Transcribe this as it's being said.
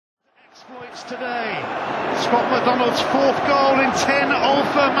Exploits today. Scott McDonald's fourth goal in 10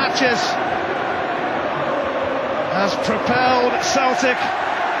 Ulster matches has propelled Celtic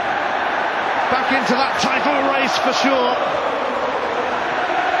back into that title race for sure.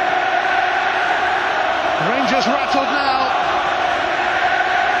 Rangers rattled now.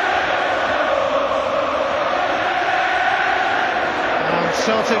 And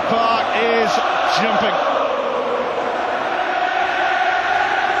Celtic Park is jumping.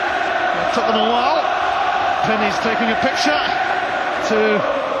 Took them a while. Penny's taking a picture to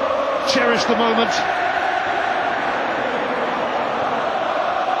cherish the moment.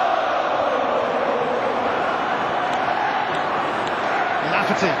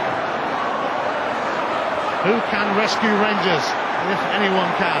 Lafferty. Who can rescue Rangers, if anyone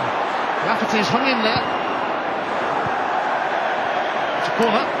can? Lafferty's hung in there. It's a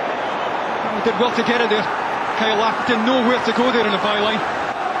corner. He did well to get it there. Kyle Lafferty didn't know where to go there in the byline.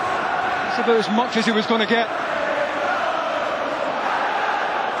 That's about as much as he was going to get.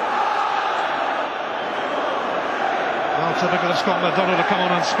 Well, typical of Scott McDonald to come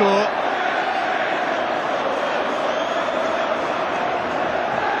on and score.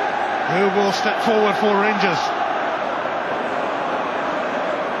 Who will step forward for Rangers?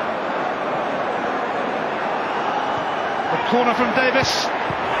 The corner from Davis.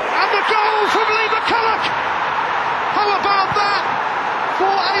 And the goal from McCulloch! How about that? For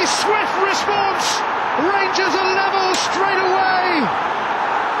a swift response, Rangers are level straight away.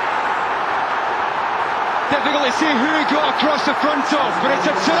 Difficult to see who he got across the front of, but it's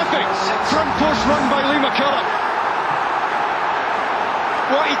a terrific front post run by McCulloch.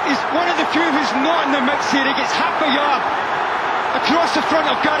 Well, he's one of the few who's not in the mix here. He gets half a yard across the front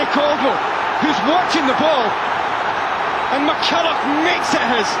of Gary Caldwell, who's watching the ball, and McCulloch makes it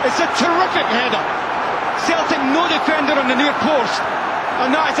his. It's a terrific header. Celtic no defender on the near post.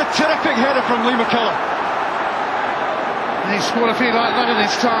 And that is a terrific header from McCulloch. He's scored a few like that in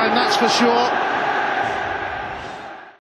his time, that's for sure.